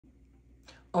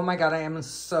Oh my God, I am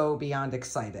so beyond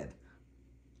excited.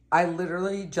 I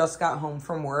literally just got home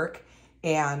from work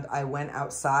and I went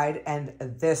outside and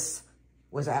this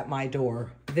was at my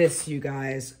door. This, you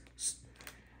guys,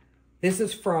 this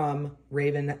is from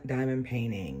Raven Diamond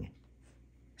Painting.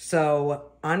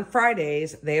 So on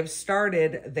Fridays, they have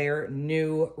started their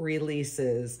new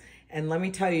releases. And let me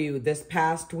tell you, this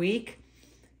past week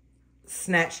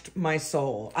snatched my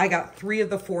soul. I got 3 of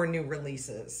the 4 new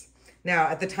releases. Now,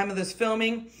 at the time of this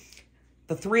filming,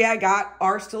 the 3 I got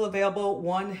are still available.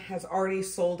 1 has already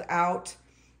sold out.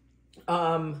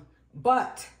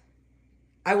 But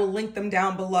I will link them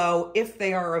down below if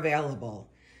they are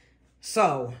available.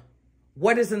 So,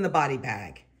 what is in the body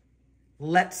bag?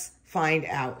 Let's find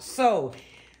out. So,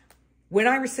 when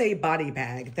I say body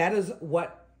bag, that is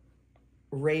what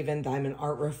Raven Diamond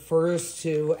Art refers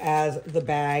to as the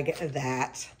bag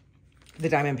that the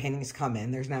diamond paintings come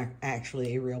in. There's not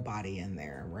actually a real body in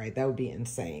there, right? That would be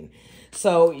insane.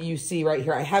 So you see right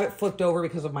here, I have it flipped over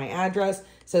because of my address. It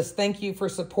says, thank you for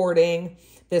supporting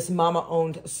this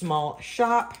mama-owned small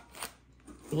shop.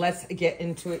 Let's get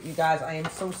into it, you guys. I am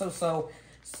so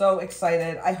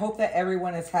excited. I hope that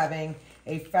everyone is having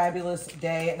a fabulous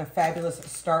day and a fabulous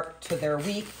start to their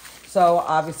week. So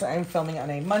obviously I'm filming on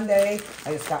a Monday.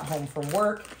 I just got home from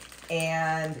work.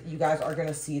 And you guys are going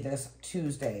to see this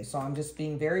Tuesday. So I'm just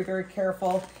being very, very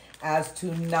careful as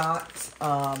to not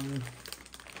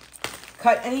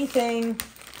cut anything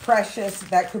precious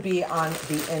that could be on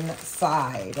the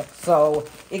inside. So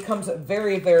it comes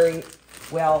very, very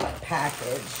well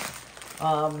packaged.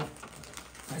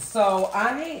 So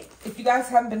if you guys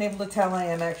haven't been able to tell, I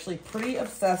am actually pretty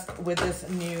obsessed with this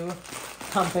new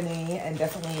company, and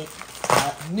definitely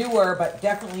newer, but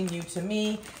definitely new to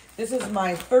me. This is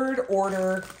my 3rd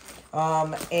order,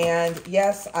 and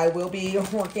yes, I will be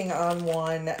working on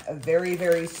one very,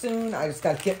 very soon. I just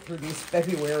got to get through these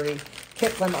February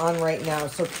kits I'm on right now.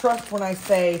 So trust when I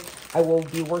say I will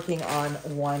be working on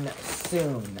one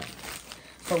soon.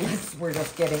 So we're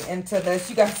just getting into this.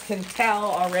 You guys can tell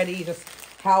already just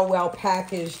how well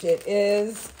packaged it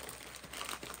is.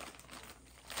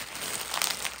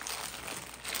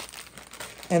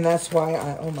 And that's why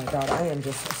oh my God, I am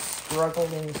just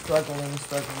struggling.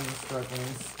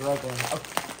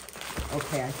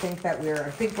 Okay, I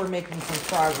think we're making some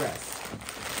progress.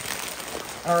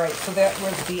 All right, so that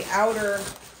was the outer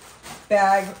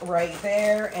bag right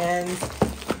there, and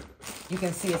you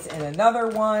can see it's in another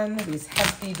one. These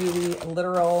hefty duty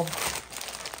literal,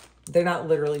 they're not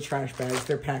literally trash bags,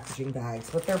 they're packaging bags,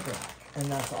 but they're black, and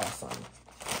that's awesome.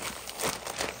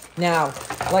 Now,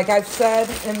 like I've said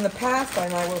in the past,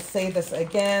 and I will say this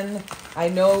again, I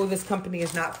know this company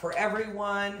is not for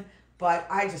everyone, but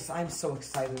I'm so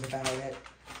excited about it.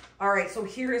 All right, so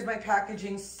here is my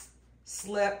packaging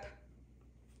slip.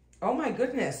 Oh my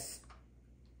goodness.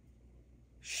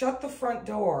 Shut the front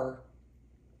door.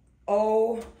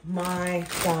 Oh my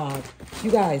God.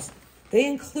 You guys, they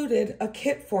included a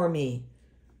kit for me.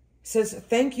 It says,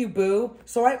 thank you, boo.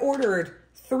 So I ordered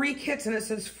 3 kits, and it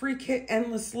says free kit,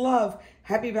 endless love.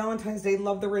 Happy Valentine's Day.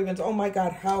 Love the Ravens. Oh my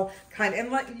God, how kind.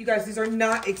 And like you guys, these are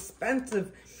not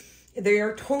expensive. They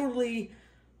are totally,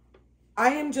 I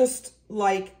am just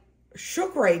like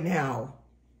shook right now.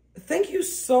 Thank you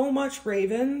so much,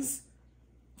 Ravens.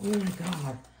 Oh my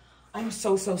God. I'm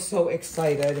so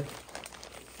excited.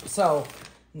 So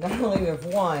not only we have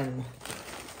 1,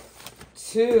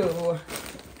 2,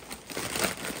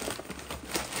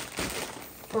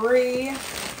 3,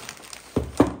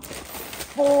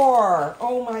 4.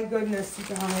 Oh my goodness, you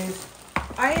guys.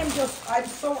 I'm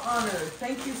so honored.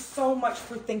 Thank you so much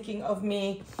for thinking of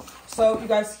me. So you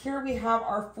guys, here we have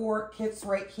our 4 kits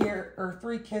right here, or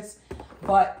 3 kits,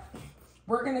 but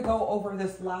we're going to go over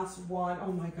this last one.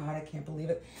 Oh my God, I can't believe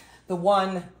it. The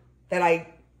one that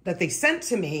they sent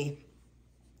to me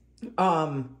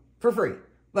for free.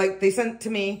 Like they sent to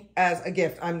me as a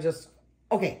gift.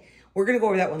 Okay, we're going to go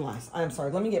over that one last. I'm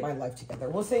sorry. Let me get my life together.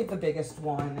 We'll save the biggest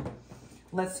one.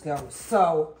 Let's go.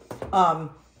 So,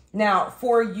 now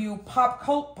for you pop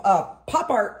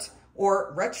art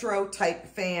or retro type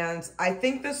fans, I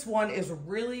think this one is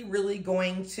really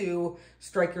going to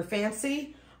strike your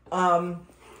fancy. And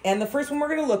the first one we're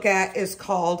going to look at is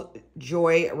called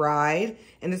Joy Ride,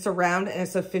 and it's a round, and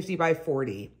it's a 50 by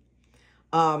 40.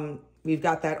 We've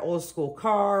got that old school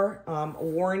car.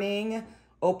 Warning,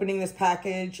 opening this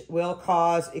package will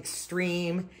cause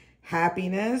extreme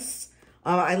happiness.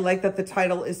 I like that the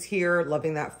title is here,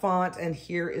 loving that font, and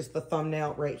here is the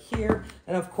thumbnail right here.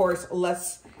 And of course,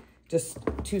 let's just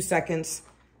 2 seconds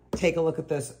take a look at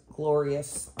this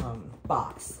glorious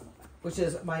box, which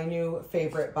is my new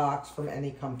favorite box from any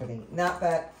company. Not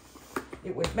that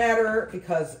it would matter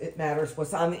because it matters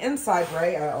what's on the inside,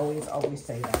 right? I always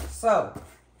say that. So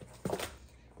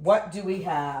what do we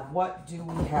have? What do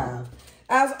we have?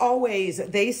 As always,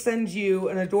 they send you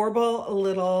an adorable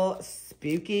little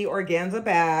spooky organza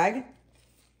bag.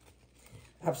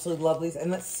 Absolutely love these.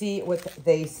 And let's see what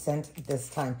they sent this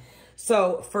time.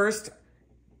 So first,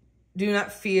 do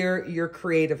not fear your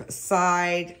creative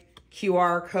side.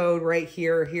 QR code right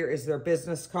here. Here is their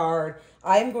business card.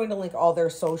 I am going to link all their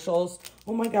socials.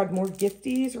 Oh my God, more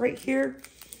gifties right here.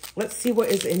 Let's see what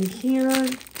is in here.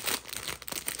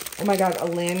 Oh my God, a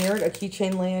lanyard, a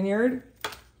keychain lanyard.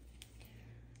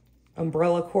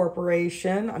 Umbrella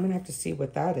Corporation. I'm going to have to see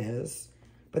what that is.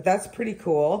 But that's pretty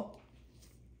cool.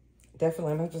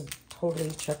 Definitely, I'm going to just totally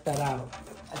check that out.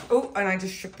 Oh, and I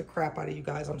just shook the crap out of you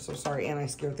guys. I'm so sorry. And I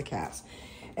scared the cats.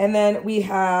 And then we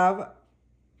have,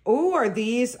 oh, are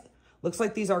these, looks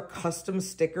like these are custom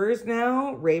stickers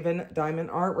now. Raven Diamond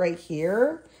Art right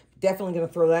here. Definitely going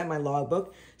to throw that in my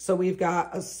logbook. So we've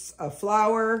got a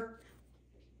flower,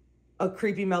 a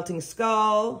creepy melting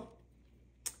skull,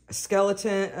 a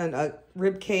skeleton, and a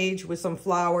rib cage with some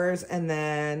flowers, and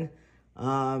then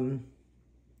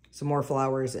some more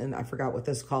flowers, and I forgot what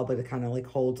this is called, but it kind of like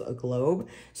holds a globe.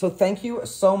 So thank you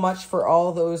so much for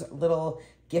all those little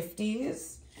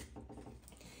gifties.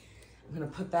 I'm gonna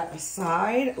put that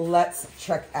aside. Let's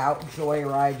check out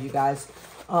Joyride, you guys.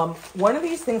 One of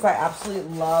these things I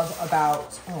absolutely love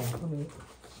about, oh, let me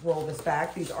roll this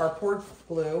back. These are poured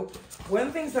glue. One of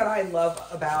the things that I love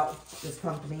about this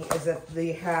company is that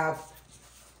they have,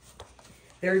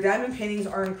 their diamond paintings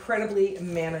are incredibly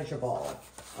manageable.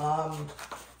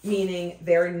 Meaning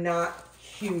they're not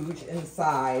huge in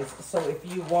size. So if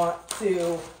you want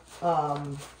to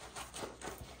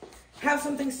have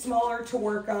something smaller to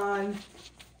work on,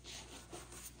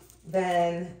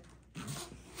 then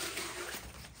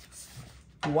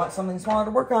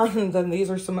then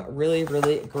these are some really,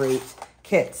 really great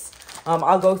kits.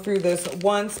 I'll go through this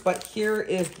once, but here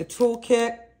is the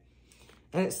toolkit.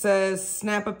 And it says,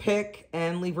 snap a pic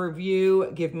and leave a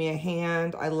review. Give me a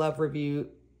hand. I love reviews.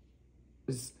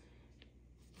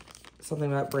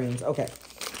 Something about brains. Okay,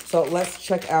 so let's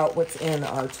check out what's in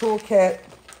our toolkit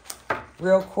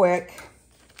real quick.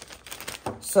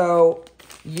 So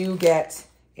you get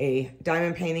a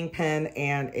diamond painting pen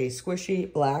and a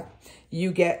squishy black.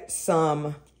 You get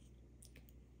some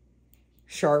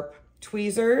sharp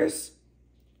tweezers.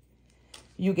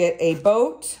 You get a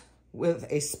boat with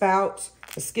a spout,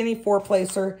 a skinny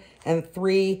 4-placer, and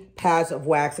 3 pads of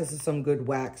wax. This is some good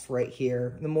wax right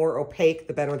here. The more opaque,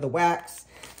 the better the wax.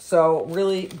 So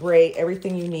really great,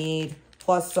 everything you need,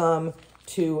 plus some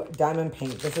to diamond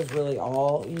paint. This is really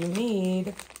all you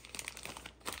need.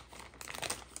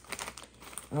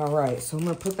 All right, so I'm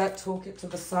gonna put that toolkit to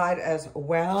the side as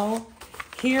well.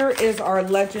 Here is our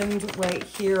legend right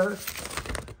here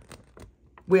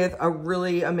with a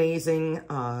really amazing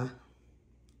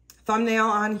thumbnail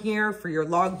on here for your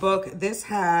logbook. This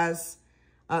has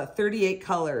 38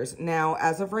 colors. Now,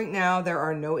 as of right now, there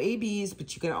are no ABs,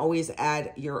 but you can always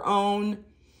add your own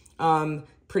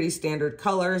pretty standard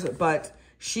colors, but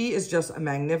she is just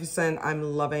magnificent. I'm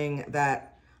loving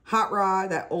that hot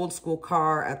rod, that old school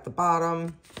car at the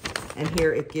bottom. And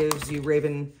here it gives you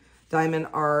Raven Diamond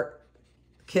Art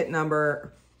kit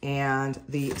number and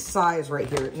the size right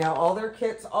here. Now, all their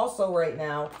kits also right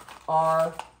now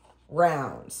are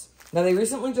rounds. Now, they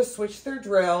recently just switched their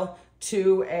drill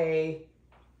to a,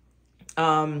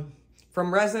 from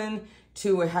resin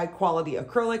to a high quality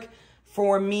acrylic.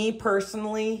 For me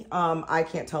personally, I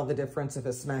can't tell the difference if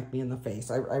it smacked me in the face.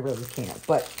 I really can't.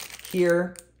 But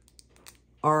here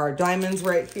are our diamonds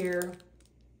right here.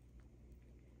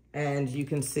 And you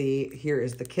can see here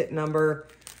is the kit number.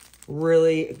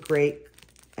 Really great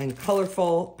and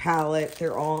colorful palette.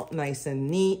 They're all nice and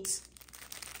neat,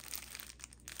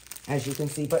 as you can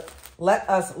see. But let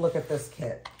us look at this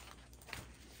kit.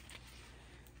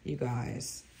 You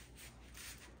guys,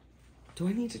 do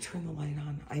I need to turn the light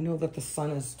on? I know that the sun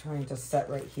is trying to set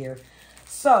right here.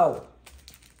 So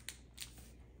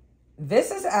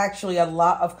this is actually a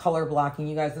lot of color blocking,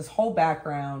 you guys. This whole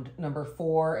background, number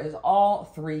 4, is all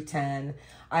 310.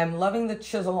 I'm loving the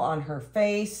chisel on her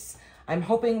face. I'm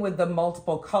hoping with the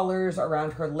multiple colors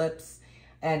around her lips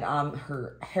and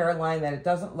her hairline that it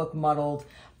doesn't look muddled,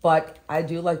 but I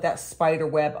do like that spider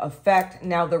web effect.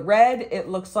 Now the red, it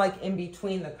looks like in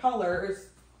between the colors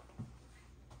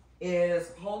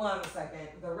is, hold on a second,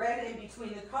 the red in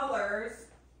between the colors,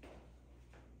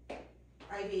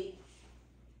 Ivy,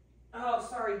 oh,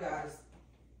 sorry guys,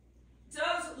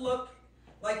 does look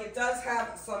like it does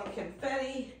have some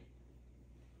confetti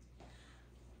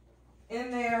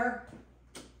in there.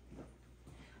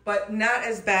 but not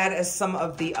as bad as some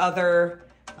of the other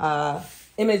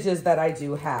images that I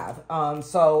do have.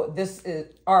 So this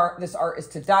art is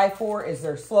to die for is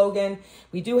their slogan.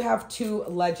 We do have two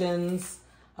legends,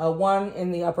 one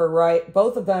in the upper right.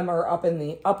 Both of them are up in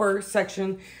the upper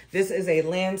section. This is a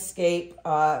landscape,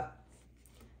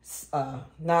 it's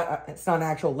not an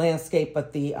actual landscape,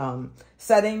 but the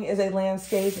setting is a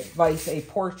landscape, vice a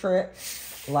portrait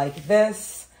like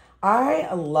this.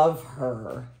 I love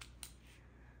her.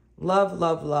 Love,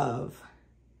 love, love.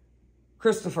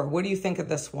 Christopher, what do you think of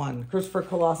this one? Christopher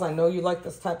Colossus, I know you like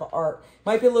this type of art.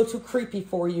 Might be a little too creepy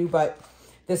for you, but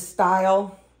this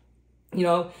style, you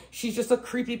know, she's just a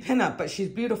creepy pinup, but she's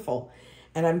beautiful.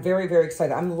 And I'm very, very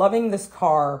excited. I'm loving this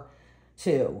car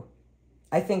too.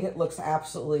 I think it looks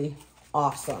absolutely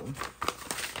awesome.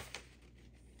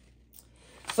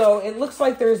 So it looks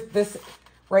like there's this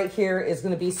right here is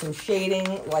going to be some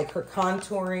shading, like her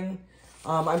contouring.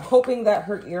 I'm hoping that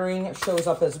her earring shows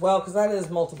up as well, because that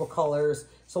is multiple colors.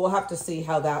 So we'll have to see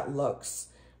how that looks.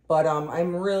 But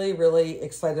I'm really, really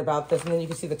excited about this. And then you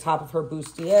can see the top of her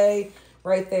bustier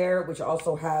right there, which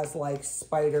also has like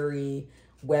spidery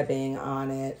webbing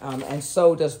on it. And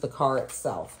so does the car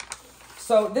itself.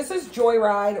 So this is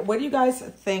Joyride. What do you guys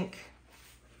think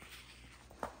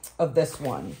of this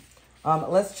one?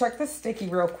 Let's check the sticky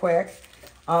real quick.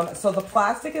 So the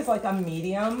plastic is like a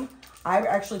medium. I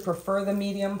actually prefer the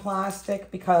medium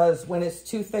plastic because when it's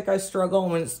too thick, I struggle.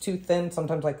 And when it's too thin,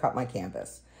 sometimes I cut my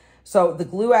canvas. So the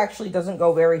glue actually doesn't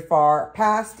go very far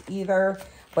past either,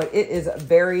 but it is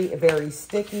very, very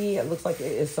sticky. It looks like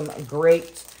it is some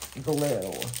great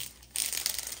glue.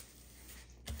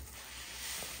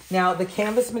 Now, the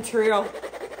canvas material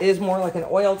is more like an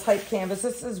oil type canvas.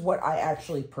 This is what I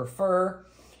actually prefer.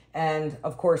 And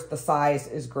of course, the size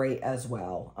is great as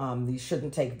well. These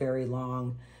shouldn't take very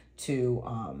long to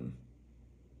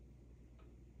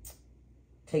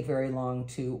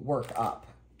work up.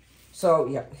 So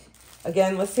yeah,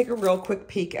 again, let's take a real quick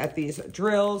peek at these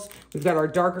drills. We've got our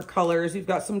darker colors. We've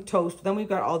got some toast. Then we've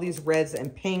got all these reds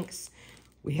and pinks.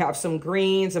 We have some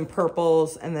greens and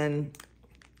purples, and then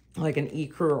like an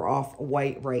ecru or off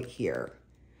white right here.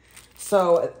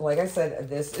 So like I said,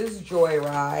 this is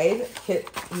Joyride kit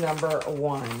number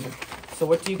 1. So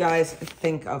what do you guys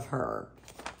think of her?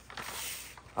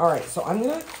 All right, so I'm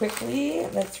gonna quickly,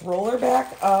 let's roll her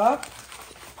back up.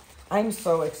 I'm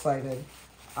so excited.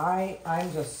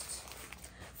 I'm just,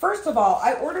 first of all,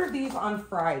 I ordered these on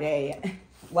Friday,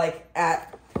 like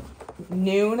at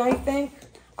noon, I think.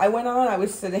 I went on, I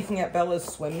was sitting at Bella's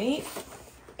swim meet,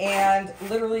 and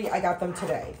literally I got them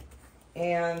today.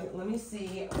 And let me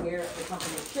see where the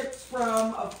company ships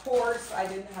from. Of course, I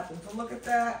didn't happen to look at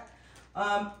that.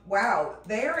 Wow,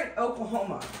 they're in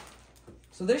Oklahoma.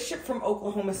 So this shipped from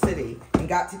Oklahoma City and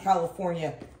got to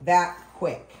California that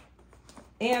quick.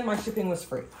 And my shipping was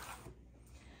free.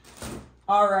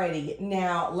 Alrighty,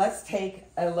 now let's take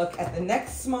a look at the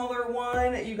next smaller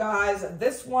one, you guys.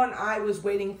 This one I was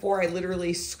waiting for. I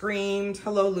literally screamed,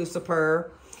 hello,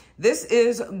 Lucifer. This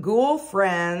is Ghoul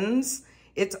Friends.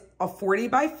 It's a 40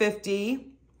 by 50.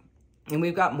 And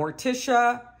we've got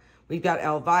Morticia. We've got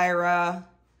Elvira.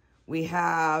 We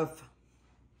have...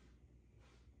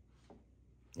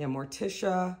 yeah,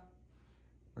 Morticia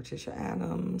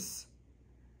Adams,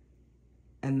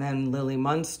 and then Lily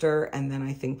Munster, and then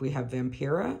I think we have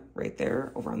Vampira right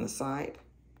there over on the side.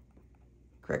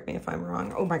 Correct me if I'm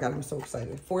wrong. Oh my God, I'm so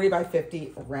excited. 40 by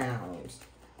 50 round.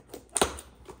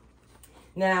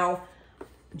 Now,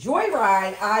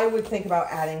 Joyride, I would think about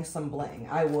adding some bling.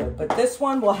 I would, but this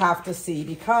one we'll have to see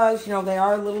because, you know, they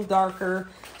are a little darker.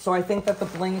 So I think that the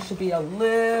bling should be a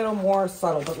little more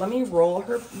subtle. But let me roll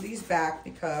these back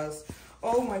because,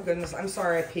 oh my goodness, I'm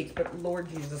sorry I peeked, but Lord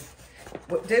Jesus,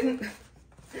 what isn't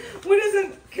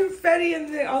confetti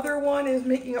in the other one is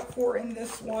making up for in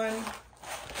this one.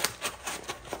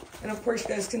 And of course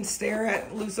you guys can stare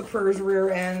at Lucifer's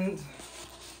rear end.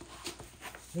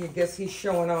 I guess he's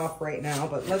showing off right now,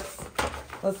 but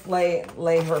let's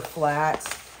lay her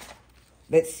flat.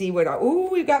 Let's see what, ooh,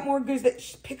 we've got more goodies. That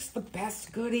she picks the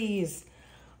best goodies.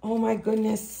 Oh my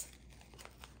goodness.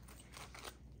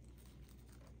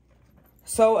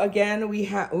 So again, we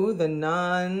have, ooh, the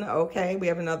nun. Okay, we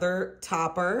have another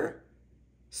topper,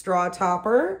 straw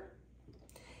topper,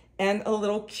 and a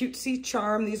little cutesy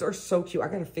charm. These are so cute. I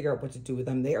gotta figure out what to do with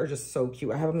them. They are just so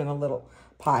cute. I have them in a little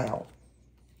pile.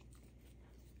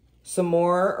 Some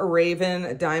more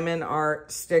Raven Diamond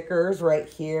Art stickers right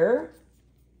here.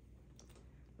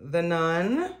 The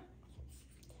Nun.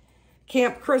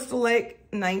 Camp Crystal Lake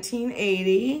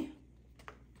 1980.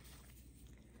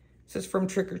 This is from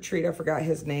Trick or Treat. I forgot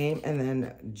his name. And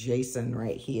then Jason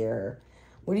right here.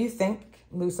 What do you think,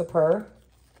 Lucifer?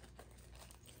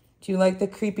 Do you like the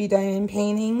creepy diamond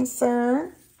paintings,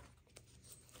 sir?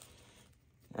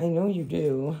 I know you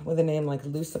do, with a name like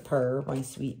Lucifer, my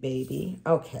sweet baby.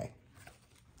 Okay.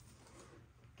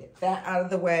 Get that out of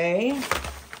the way.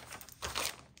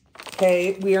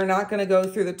 Okay, we are not going to go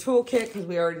through the toolkit because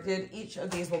we already did. Each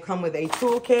of these will come with a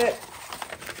toolkit.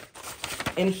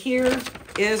 And here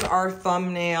is our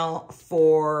thumbnail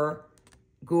for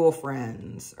Ghoul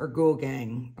Friends or Ghoul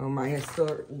Gang. Oh my, I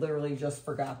still literally just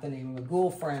forgot the name of it.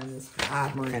 Ghoul Friends.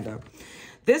 Ah, Miranda.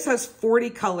 This has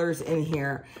 40 colors in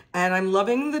here, and I'm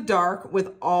loving the dark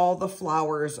with all the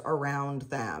flowers around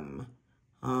them.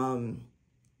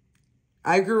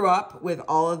 I grew up with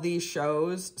all of these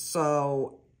shows,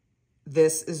 so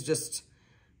this is just,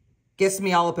 gets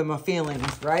me all up in my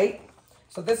feelings, right?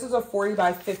 So this is a 40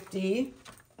 by 50.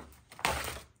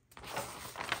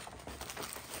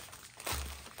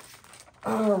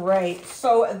 All right,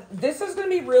 so this is going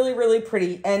to be really, really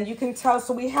pretty. And you can tell,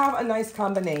 so we have a nice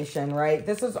combination, right?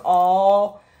 This is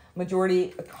all majority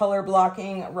color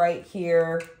blocking right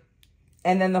here.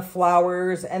 And then the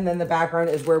flowers, and then the background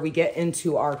is where we get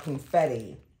into our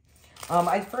confetti.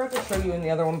 I forgot to show you in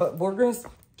the other one, but we're going to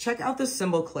check out the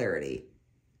symbol clarity.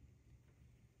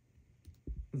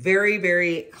 Very,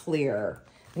 very clear.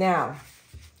 Now,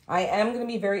 I am going to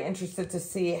be very interested to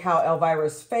see how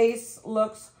Elvira's face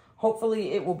looks.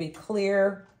 Hopefully it will be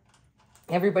clear.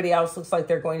 Everybody else looks like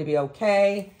they're going to be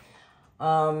okay.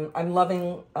 I'm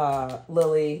loving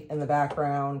Lily in the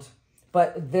background,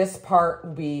 but this part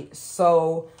will be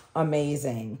so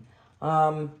amazing.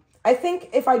 I think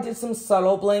if I did some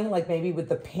subtle bling, like maybe with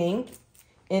the pink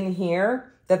in here,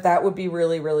 that would be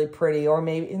really, really pretty. Or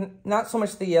maybe not so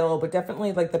much the yellow, but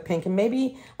definitely like the pink and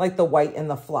maybe like the white and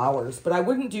the flowers. But I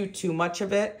wouldn't do too much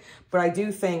of it. But I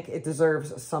do think it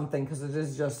deserves something because it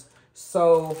is just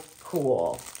so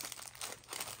cool.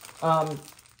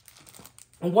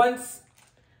 Once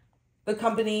the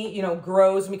company, you know,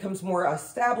 grows and becomes more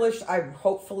established, I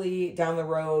hopefully down the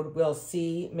road will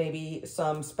see maybe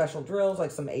some special drills,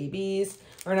 like some ABs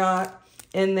or not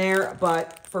in there.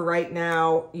 But for right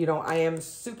now, you know, I am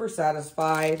super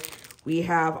satisfied. We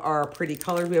have our pretty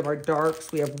colors. We have our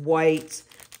darks. We have whites,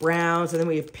 browns, and then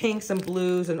we have pinks and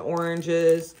blues and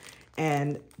oranges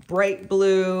and bright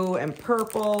blue and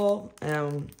purple.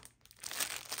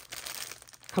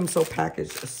 Comes so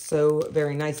packaged so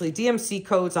very nicely. DMC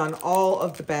codes on all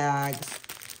of the bags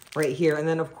right here. And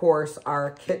then, of course,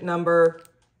 our kit number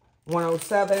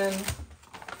 107.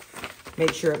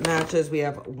 Make sure it matches. We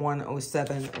have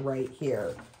 107 right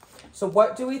here. So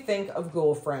what do we think of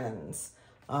Ghoul Friends?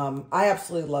 I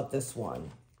absolutely love this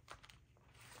one.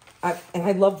 And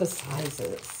I love the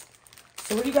sizes.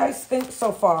 So what do you guys think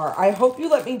so far? I hope you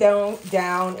let me know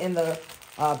down in the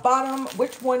bottom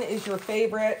which one is your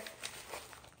favorite.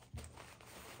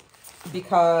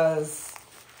 Because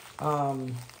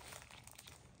you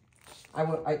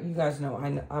guys know,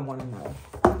 I want to know.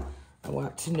 I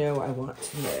want to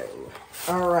know.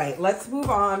 All right, let's move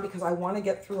on because I want to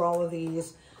get through all of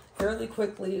these fairly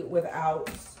quickly without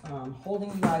holding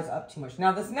you guys up too much.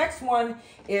 Now, this next one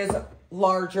is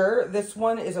larger. This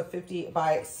one is a 50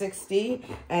 by 60,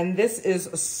 and this is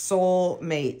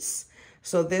Soulmates.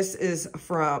 So this is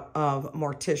from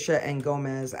Morticia and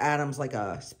Gomez Adams, like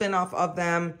a spinoff of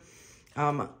them.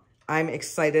 I'm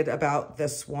excited about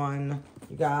this one,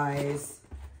 you guys.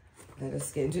 Let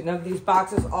us get into it. Now, these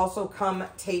boxes also come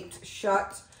taped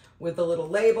shut with the little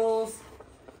labels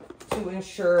to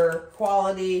ensure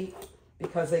quality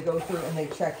because they go through and they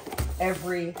check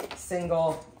every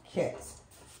single kit.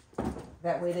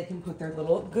 That way they can put their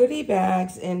little goodie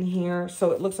bags in here.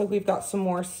 So it looks like we've got some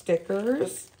more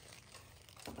stickers.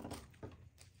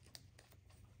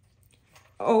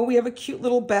 Oh, we have a cute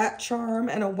little bat charm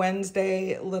and a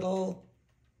Wednesday little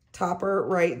topper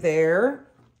right there.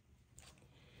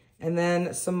 And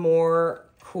then some more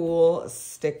cool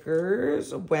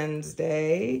stickers,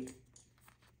 Wednesday.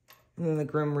 And then the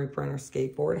Grim Reaper on our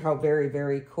skateboard. How very,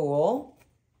 very cool.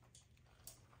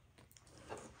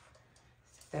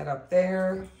 Stick that up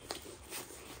there.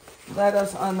 Let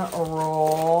us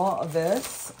unroll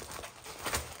this.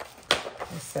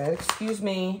 I said, excuse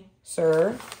me,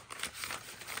 sir.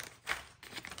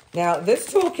 Now,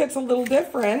 this toolkit's a little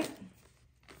different.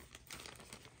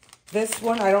 This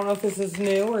one, I don't know if this is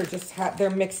new or just they're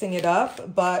mixing it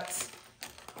up, but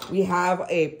we have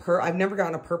I've never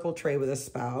gotten a purple tray with a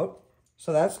spout,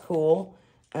 so that's cool.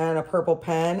 And a purple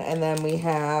pen, and then we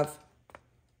have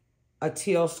a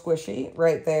teal squishy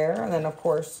right there. And then, of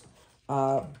course,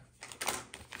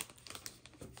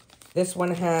 this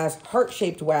one has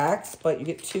heart-shaped wax, but you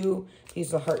get two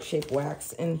piece of heart-shaped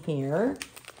wax in here.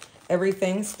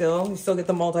 Everything still, you still get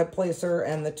the multi-placer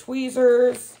and the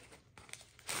tweezers.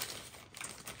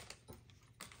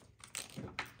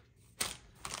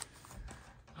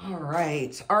 All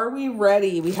right, are we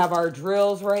ready? We have our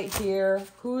drills right here.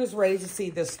 Who is ready to see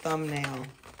this thumbnail?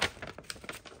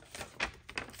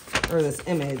 Or this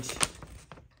image?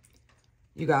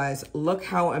 You guys, look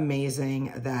how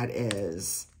amazing that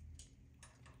is.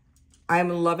 I'm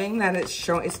loving that it's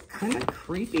showing. It's kind of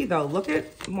creepy though. Look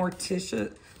at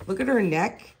Morticia. Look at her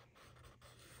neck.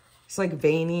 It's like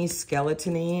veiny,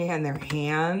 skeleton-y, and their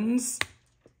hands.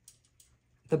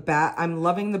 I'm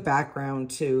loving the background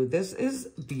too. This is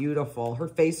beautiful. Her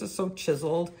face is so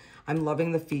chiseled. I'm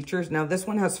loving the features. Now this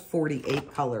one has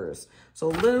 48 colors. So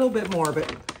a little bit more,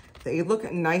 but they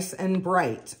look nice and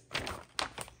bright.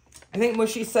 I think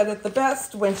Mushy said it the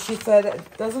best when she said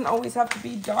it doesn't always have to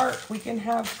be dark. We can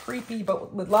have creepy,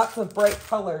 but with lots of bright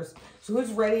colors. So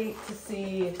who's ready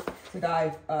to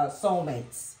dive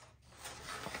Soulmates?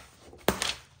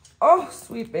 Oh,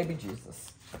 sweet baby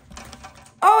Jesus.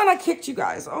 Oh, and I kicked you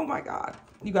guys. Oh my God.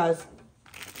 You guys,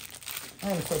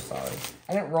 I am so sorry.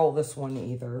 I didn't roll this one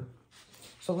either.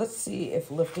 So let's see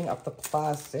if lifting up the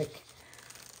plastic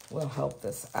will help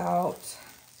this out.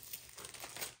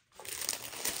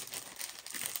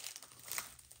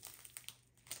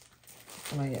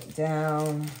 Lay it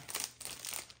down.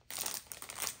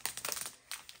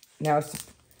 Now,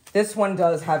 this one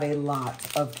does have a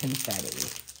lot of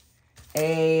confetti.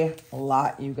 A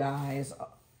lot, you guys.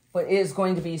 But it is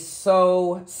going to be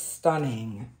so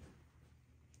stunning.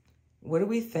 What do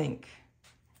we think?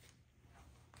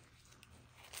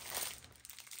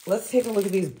 Let's take a look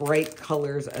at these bright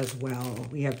colors as well.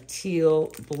 We have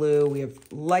teal, blue, we have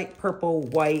light purple,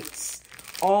 whites,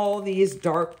 all these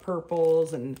dark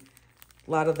purples, and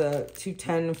a lot of the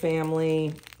 210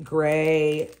 family,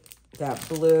 gray, that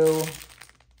blue.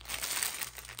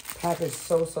 Packaged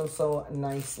so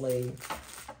nicely.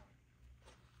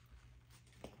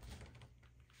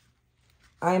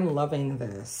 I'm loving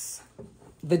this.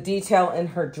 The detail in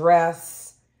her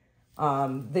dress,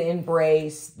 the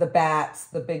embrace, the bats,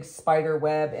 the big spider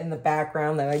web in the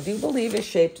background that I do believe is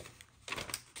shaped,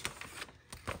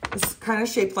 it's kind of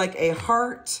shaped like a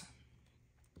heart.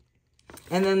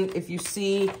 And then if you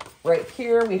see right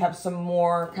here, we have some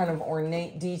more kind of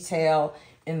ornate detail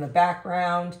in the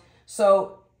background.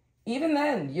 So even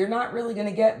then, you're not really going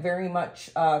to get very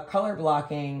much color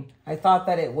blocking. I thought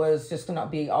that it was just going to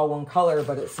be all one color,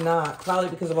 but it's not. Probably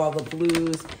because of all the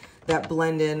blues that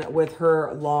blend in with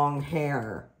her long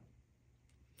hair.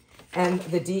 And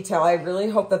the detail, I really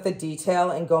hope that the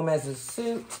detail in Gomez's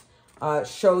suit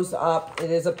shows up.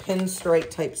 It is a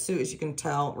pinstripe type suit, as you can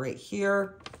tell right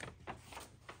here.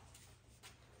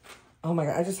 Oh my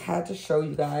God, I just had to show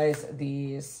you guys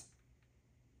these.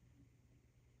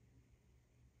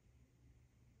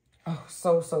 Oh,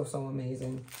 so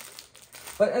amazing.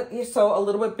 But so a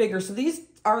little bit bigger. So these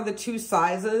are the two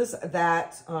sizes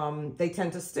that they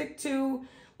tend to stick to,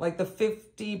 like the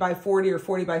 50 by 40 or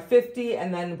 40 by 50.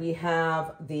 And then we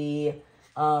have the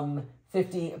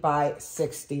 50 by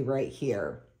 60 right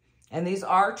here. And these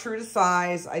are true to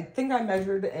size. I think I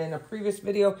measured in a previous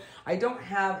video. I don't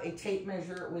have a tape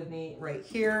measure with me right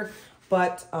here,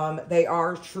 but they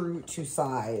are true to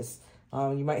size.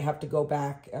 You might have to go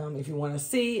back if you want to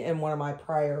see in one of my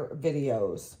prior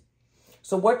videos.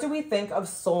 So what do we think of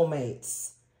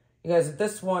Soulmates? You guys,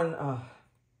 this one,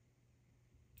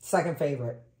 second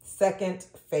favorite. Second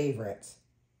favorite.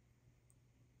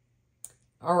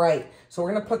 All right, so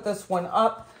we're going to put this one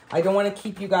up. I don't want to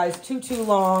keep you guys too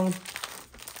long.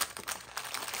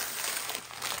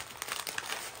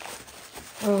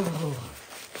 Oh,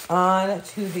 on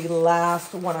to the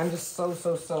last one. I'm just so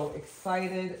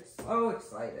excited. So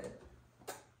excited.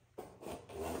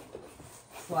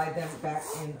 Slide them back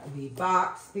in the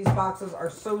box. These boxes are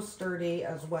so sturdy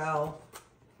as well.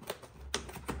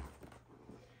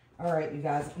 All right, you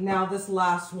guys. Now this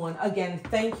last one. Again,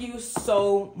 thank you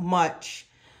so much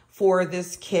for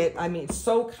this kit. I mean, it's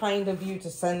so kind of you to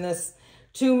send this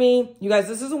to me. You guys,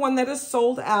 this is the one that is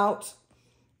sold out.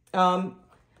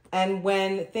 And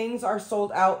when things are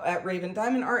sold out at Raven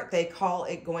Diamond Art, they call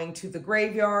it going to the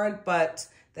graveyard, but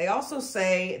they also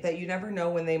say that you never know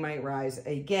when they might rise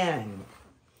again.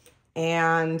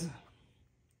 And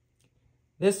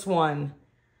this one,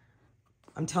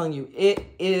 I'm telling you, it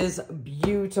is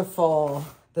beautiful.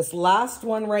 This last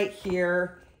one right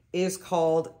here is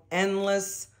called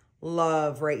Endless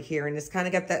Love right here. And it's kind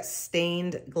of got that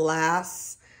stained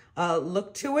glass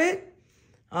look to it.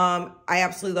 I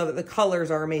absolutely love it. The colors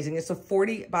are amazing. It's a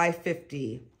 40 by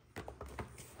 50.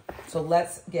 So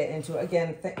let's get into it.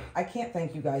 Again, I can't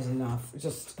thank you guys enough.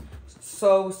 Just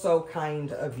so, so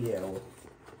kind of you.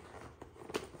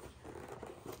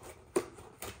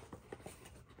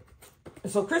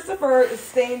 So Christopher is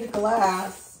stained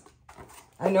glass.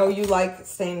 I know you like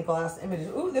stained glass images.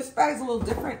 Ooh, this bag's a little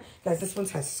different. Guys, this one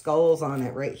has skulls on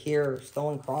it right here. Skull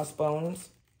and crossbones.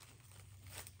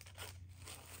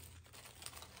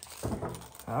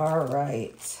 All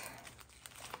right.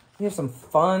 We have some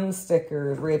fun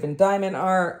stickers. Raven Diamond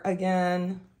art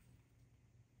again.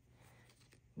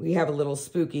 We have a little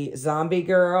spooky zombie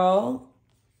girl.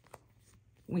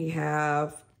 We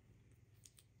have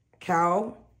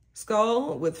cow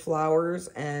skull with flowers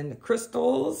and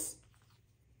crystals.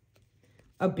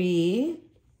 A bee.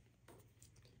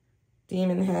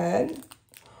 Demon head.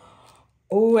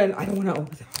 Oh, and I don't want to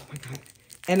open that. Oh my God.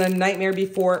 And a Nightmare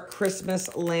Before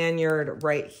Christmas lanyard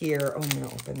right here. Oh, I'm going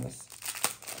to open this.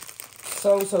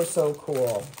 So, so, so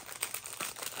cool.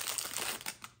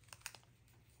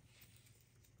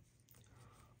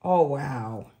 Oh,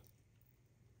 wow.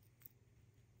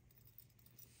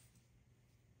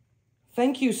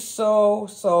 Thank you so,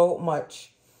 so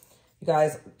much, you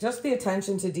guys. Just the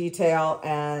attention to detail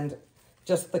and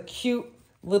just the cute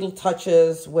little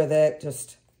touches with it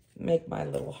just make my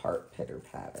little heart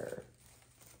pitter-patter.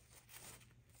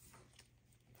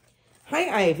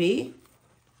 Hi, Ivy.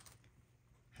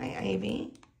 Hi,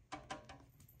 Ivy.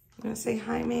 I'm going to say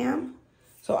hi, ma'am.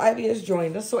 So Ivy has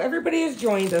joined us. So everybody has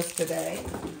joined us today.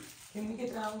 Can you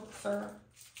get down, sir?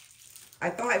 I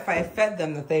thought if I fed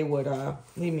them that they would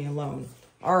leave me alone.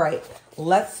 All right,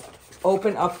 let's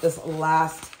open up this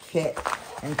last kit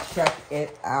and check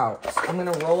it out. I'm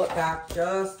going to roll it back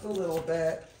just a little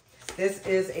bit. This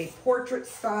is a portrait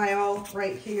style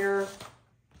right here.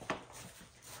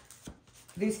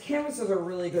 These canvases are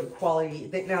really good quality.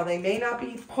 Now, they may not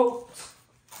be poked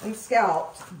and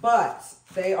scalped, but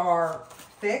they are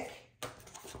thick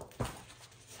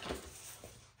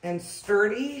and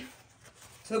sturdy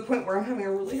to the point where I'm having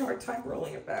a really hard time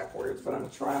rolling it backwards, but I'm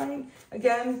trying.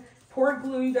 Again, poured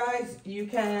glue, you guys, you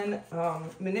can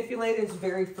manipulate it. It's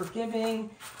very forgiving.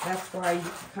 That's why you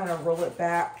can kind of roll it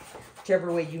back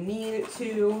whichever way you need it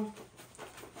to.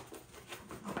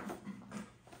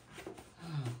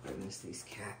 These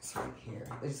cats right here.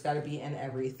 They just got to be in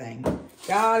everything.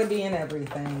 Got to be in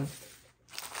everything.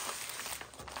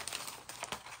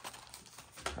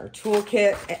 Our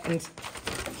toolkit. And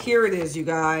here it is, you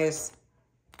guys.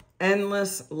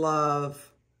 Endless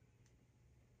love.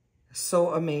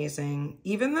 So amazing.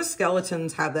 Even the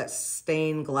skeletons have that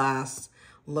stained glass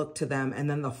look to them. And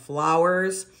then the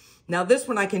flowers. Now this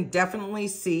one I can definitely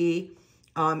see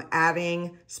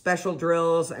adding special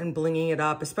drills and blinging it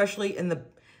up, especially in the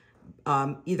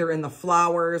either in the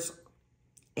flowers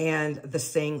and the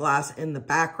stained glass in the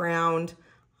background.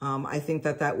 I think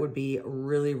that that would be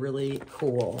really, really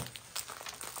cool.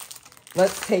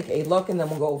 Let's take a look and then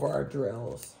we'll go over our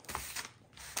drills.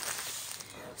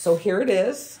 So here it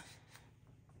is.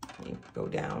 Let me go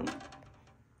down.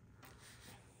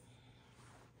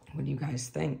 What do you guys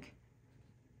think?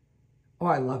 Oh,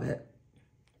 I love it.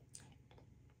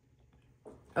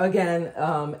 Again,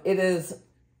 it is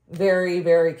very,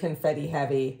 very confetti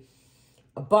heavy,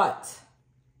 but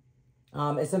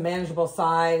it's a manageable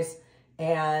size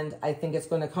and I think it's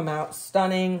going to come out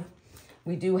stunning.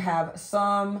 We do have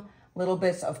some little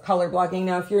bits of color blocking.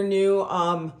 Now, if you're new,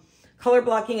 color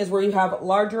blocking is where you have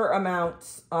larger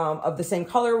amounts of the same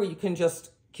color where you can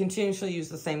just continuously use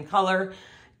the same color.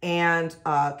 And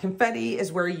confetti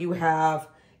is where you have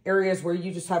areas where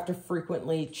you just have to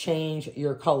frequently change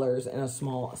your colors in a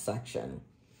small section.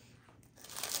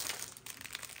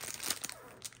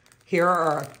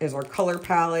 Here is our color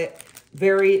palette.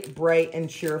 Very bright and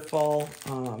cheerful.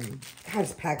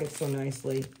 It's packaged so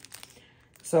nicely.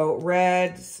 So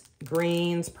reds,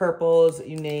 greens, purples,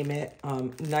 you name it.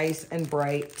 Nice and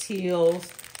bright teals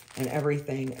and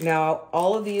everything. Now,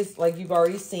 all of these, like you've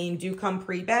already seen, do come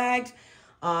pre-bagged.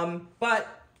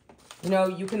 But, you know,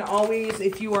 you can always,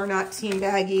 if you are not team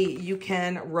baggy, you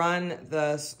can run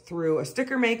this through a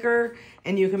sticker maker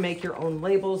and you can make your own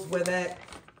labels with it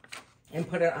and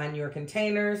put it on your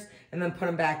containers and then put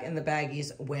them back in the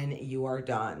baggies when you are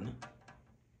done.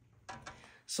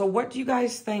 So what do you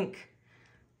guys think?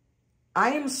 I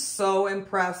am so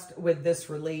impressed with this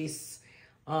release.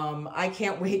 I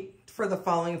can't wait for the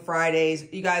following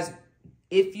Fridays. You guys,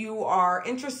 if you are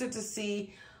interested to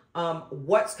see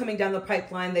what's coming down the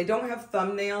pipeline, they don't have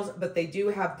thumbnails, but they do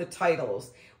have the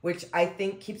titles, which I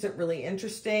think keeps it really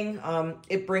interesting.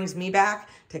 It brings me back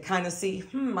to kind of see,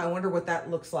 I wonder what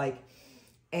that looks like.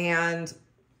 And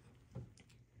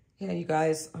yeah, you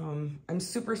guys, I'm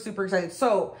super, super excited.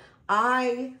 So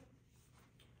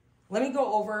Let me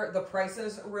go over the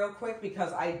prices real quick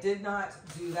because I did not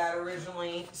do that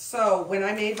originally. So when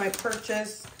I made my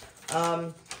purchase,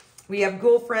 we have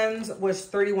Ghoul Friends was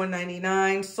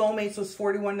 $31.99. Soulmates was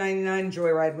 $41.99.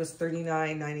 Joyride was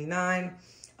 $39.99.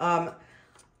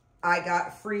 I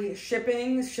got free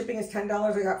shipping. Shipping is $10.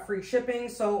 I got free shipping.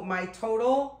 So my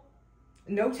total,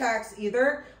 no tax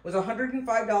either, was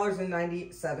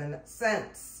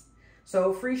 $105.97.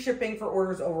 So free shipping for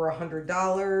orders over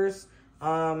 $100.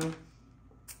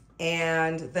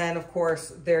 And then, of course,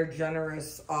 their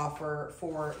generous offer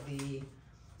for the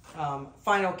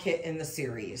final kit in the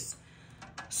series.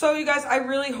 So, you guys, I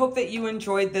really hope that you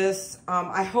enjoyed this.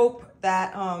 I hope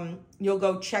that you'll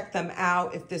go check them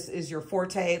out if this is your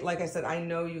forte. Like I said, I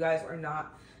know you guys are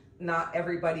not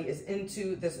everybody is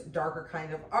into this darker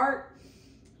kind of art.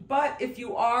 But if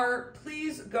you are,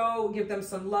 please go give them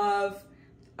some love.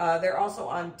 They're also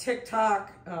on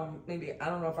TikTok. Maybe, I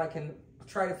don't know if I can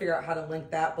try to figure out how to link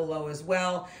that below as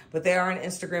well. But they are on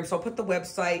Instagram. So I'll put the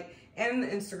website and the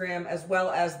Instagram as well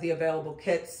as the available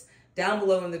kits down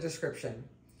below in the description.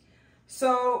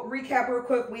 So recap real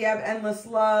quick. We have Endless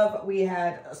Love. We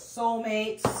had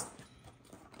Soulmates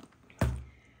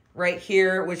right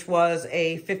here, which was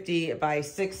a 50 by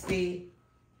 60.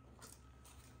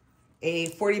 A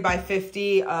 40 by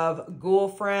 50 of Ghoul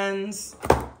Friends,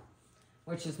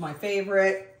 which is my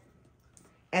favorite.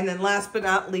 And then last but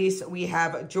not least, we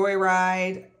have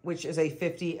Joyride, which is a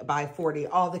 50 by 40.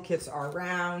 All the kits are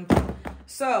round.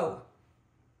 So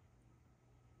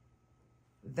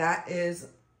that is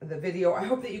the video. I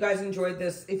hope that you guys enjoyed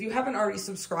this. If you haven't already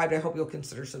subscribed, I hope you'll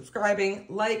consider subscribing.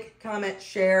 Like, comment,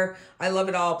 share. I love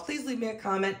it all. Please leave me a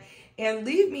comment and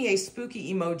leave me a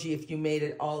spooky emoji if you made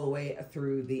it all the way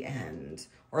through the end,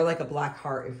 or like a black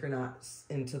heart if you're not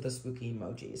into the spooky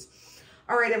emojis.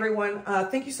 All right, everyone.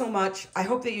 Thank you so much. I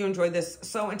hope that you enjoyed this.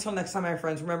 So until next time, my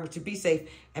friends, remember to be safe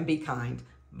and be kind.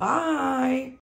 Bye.